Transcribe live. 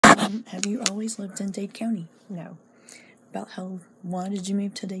Have you always lived in Dade County? No. Why did you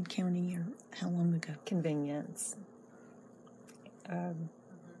move to Dade County, or how long ago? Convenience.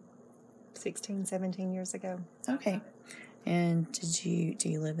 16, 17 years ago. Okay. And do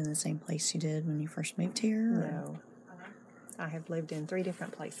you live in the same place you did when you first moved here? No. I have lived in 3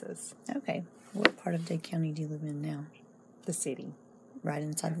 different places. Okay. What part of Dade County do you live in now? The city. Right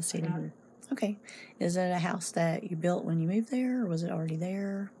inside the city? Okay. Is it a house that you built when you moved there, or was it already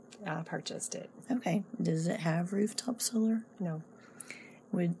there? I purchased it. Okay. Does it have rooftop solar? No.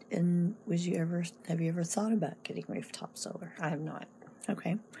 Have you ever thought about getting rooftop solar? I have not.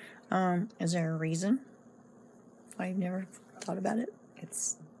 Okay. Is there a reason why you've never thought about it?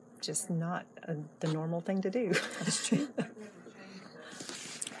 It's just not the normal thing to do. That's true. I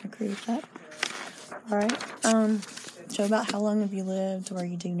agree with that. All right. So about how long have you lived where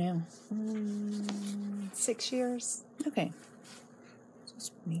you do now? 6 years. Okay. So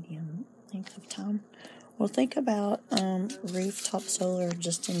it's medium length of time. Well, think about rooftop solar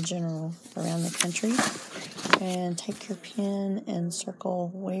just in general around the country, and take your pen and circle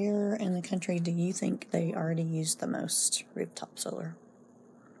where in the country do you think they already use the most rooftop solar.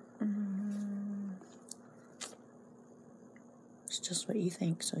 It's just what you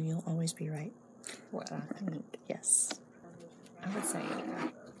think, so you'll always be right. What I think. Yes. I would say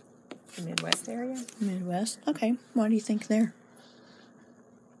the Midwest area. Midwest? Okay. Why do you think there?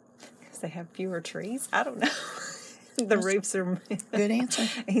 Because they have fewer trees. I don't know. The roofs are good answer.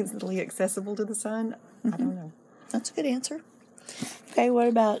 Easily accessible to the sun. I don't know. That's a good answer. Okay, what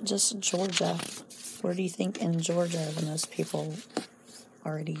about just Georgia? Where do you think in Georgia the most people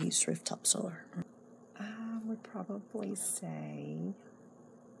already use rooftop solar? I would probably say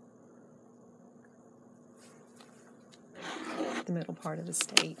the middle part of the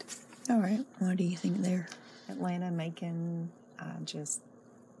state. All right. Why do you think there? Atlanta, Macon, I just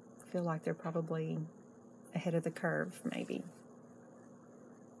feel like they're probably ahead of the curve, maybe.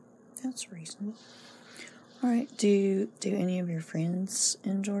 That's reasonable. All right. Do any of your friends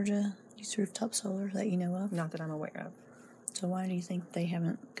in Georgia use rooftop solar that you know of? Not that I'm aware of. So why do you think they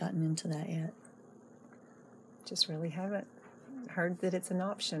haven't gotten into that yet? Just really haven't heard that it's an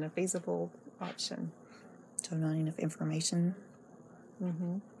option, a feasible option. So not enough information?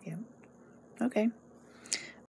 Mm-hmm. Yeah. Okay.